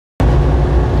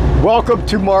Welcome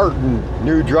to Marten,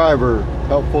 new driver,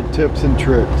 helpful tips and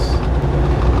tricks.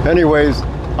 Anyways,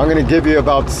 I'm going to give you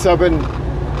about 7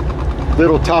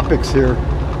 little topics here.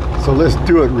 So let's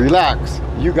do it. Relax.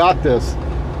 You got this.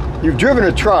 You've driven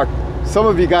a truck. Some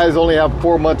of you guys only have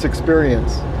 4 months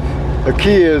experience. The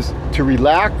key is to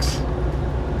relax,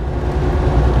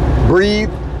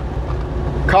 breathe,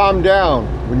 calm down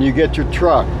when you get your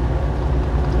truck.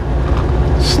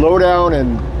 Slow down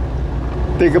and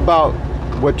think about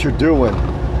what you're doing.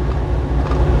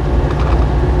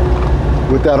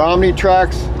 With that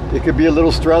Omnitrax, it could be a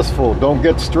little stressful. Don't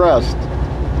get stressed.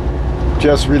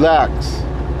 Just relax.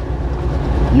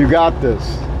 You got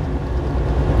this.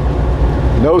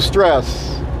 No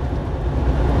stress.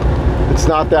 It's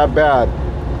not that bad.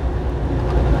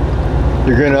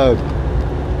 You're gonna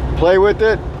play with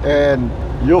it and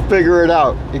you'll figure it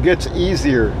out. It gets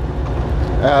easier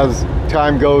as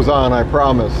time goes on, I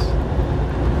promise.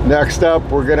 Next up,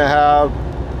 we're gonna have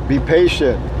be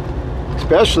patient,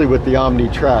 especially with the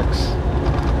Omnitrax.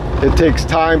 It takes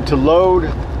time to load,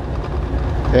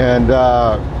 and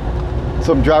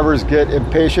some drivers get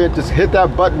impatient. Just hit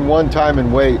that button one time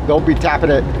and wait. Don't be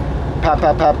tapping it, pap,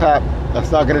 pap, pap, pap.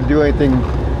 That's not gonna do anything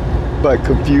but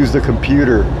confuse the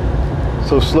computer.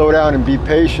 So slow down and be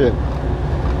patient.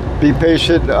 Be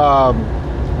patient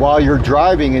while you're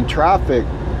driving in traffic.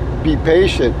 Be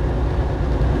patient.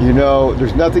 You know,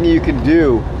 there's nothing you can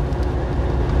do.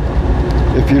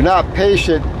 If you're not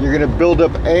patient, you're gonna build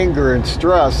up anger and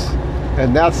stress,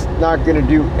 and that's not gonna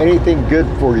do anything good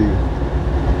for you.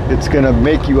 It's gonna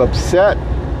make you upset.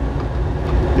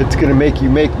 It's gonna make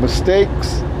you make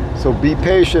mistakes. So be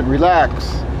patient,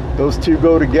 relax. Those two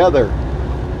go together.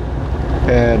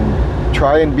 And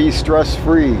try and be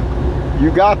stress-free. You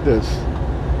got this.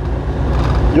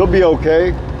 You'll be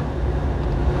okay.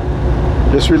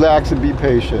 Just relax and be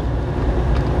patient.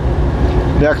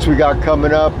 Next we got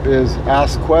coming up is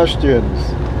ask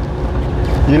questions.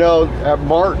 You know, at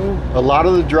Marten, a lot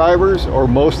of the drivers, or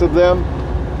most of them,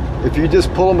 if you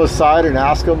just pull them aside and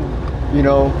ask them, you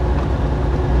know,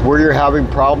 where you're having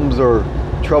problems or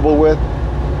trouble with,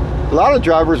 a lot of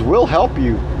drivers will help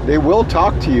you. They will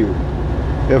talk to you.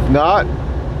 If not,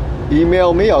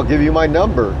 email me, I'll give you my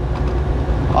number.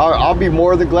 I'll be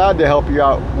more than glad to help you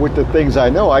out with the things I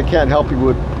know. I can't help you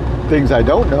with things I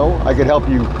don't know. I could help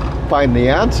you find the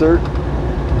answer,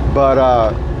 but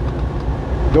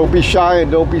don't be shy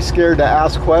and don't be scared to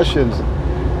ask questions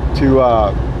to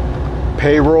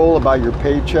payroll about your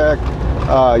paycheck,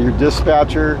 your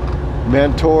dispatcher,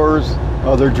 mentors,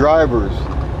 other drivers.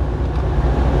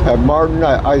 At Marten,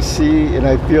 I see and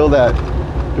I feel that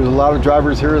there's a lot of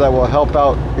drivers here that will help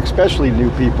out, especially new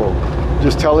people.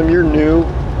 Just tell them you're new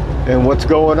and what's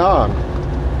going on,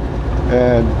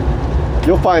 and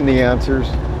you'll find the answers.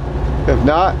 If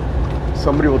not,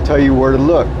 somebody will tell you where to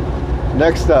look.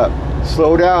 Next up,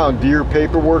 slow down, do your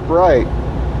paperwork right.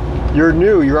 You're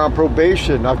new, you're on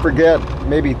probation, I forget,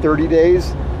 maybe 30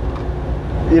 days.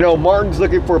 You know, Marten's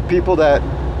looking for people that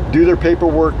do their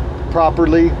paperwork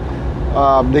properly.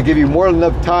 They give you more than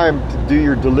enough time to do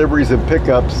your deliveries and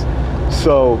pickups.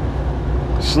 So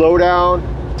slow down,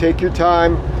 take your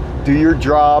time, do your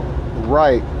job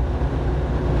right,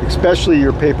 especially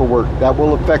your paperwork. That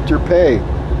will affect your pay.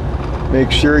 Make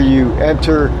sure you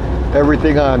enter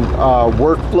everything on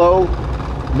workflow.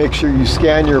 Make sure you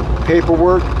scan your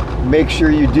paperwork. Make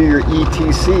sure you do your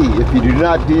ETC. If you do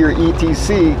not do your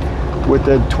ETC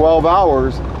within 12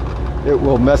 hours, it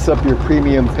will mess up your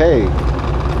premium pay.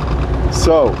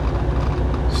 So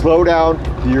slow down,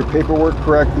 do your paperwork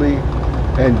correctly,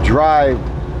 and drive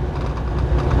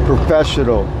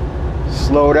professional.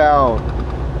 Slow down,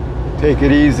 take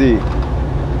it easy.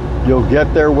 You'll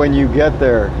get there when you get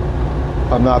there.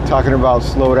 I'm not talking about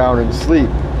slow down and sleep.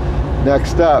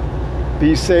 Next up,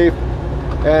 be safe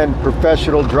and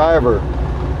professional driver.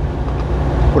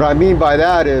 What I mean by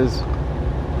that is,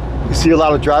 you see a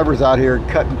lot of drivers out here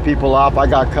cutting people off. I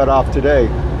got cut off today.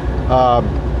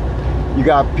 You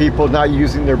got people not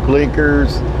using their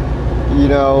blinkers. You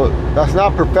know, that's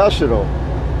not professional.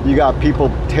 You got people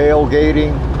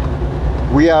tailgating.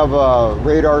 We have a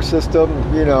radar system,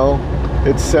 you know,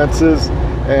 it senses,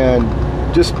 and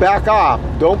just back off.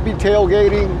 Don't be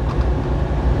tailgating.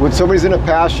 When somebody's gonna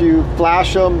pass you,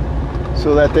 flash them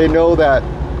so that they know that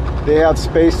they have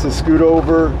space to scoot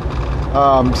over.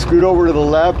 Scoot over to the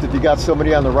left if you got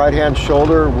somebody on the right-hand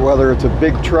shoulder, whether it's a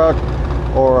big truck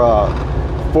or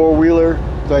a four-wheeler.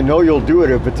 I know you'll do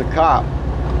it if it's a cop,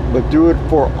 but do it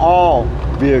for all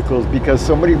vehicles, because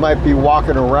somebody might be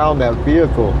walking around that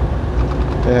vehicle,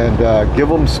 and give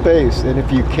them space. And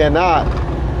if you cannot,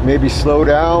 maybe slow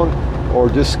down or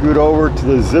just scoot over to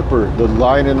the zipper. The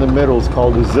line in the middle is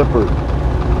called the zipper.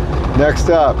 Next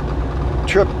up,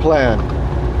 trip plan.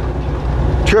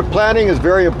 Trip planning is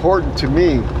very important to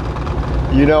me.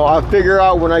 You know, I figure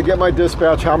out when I get my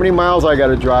dispatch how many miles I got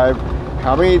to drive,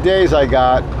 how many days I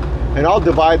got, and I'll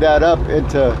divide that up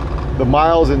into the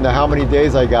miles into how many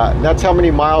days I got. And that's how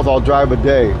many miles I'll drive a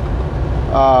day.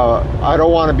 I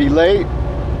don't want to be late.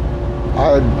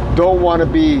 I don't want to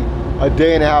be a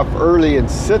day and a half early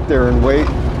and sit there and wait.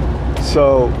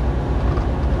 So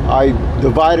I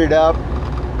divide it up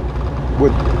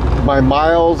with my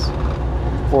miles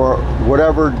for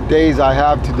whatever days I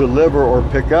have to deliver or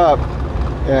pick up,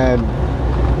 and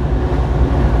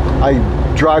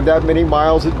I drive that many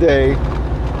miles a day.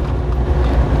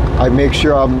 I make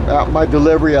sure I'm at my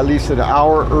delivery at least an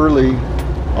hour early.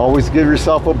 Always give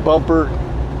yourself a bumper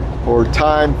or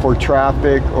time for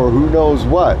traffic or who knows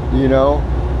what, you know.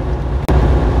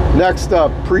 Next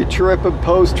up, pre-trip and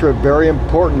post-trip, very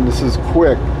important. This is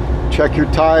quick. Check your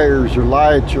tires, your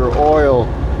lights, your oil.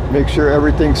 Make sure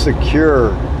everything's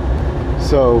secure.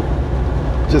 So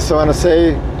just want to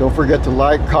say, don't forget to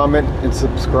like, comment, and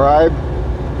subscribe.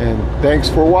 And thanks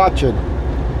for watching.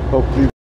 Hopefully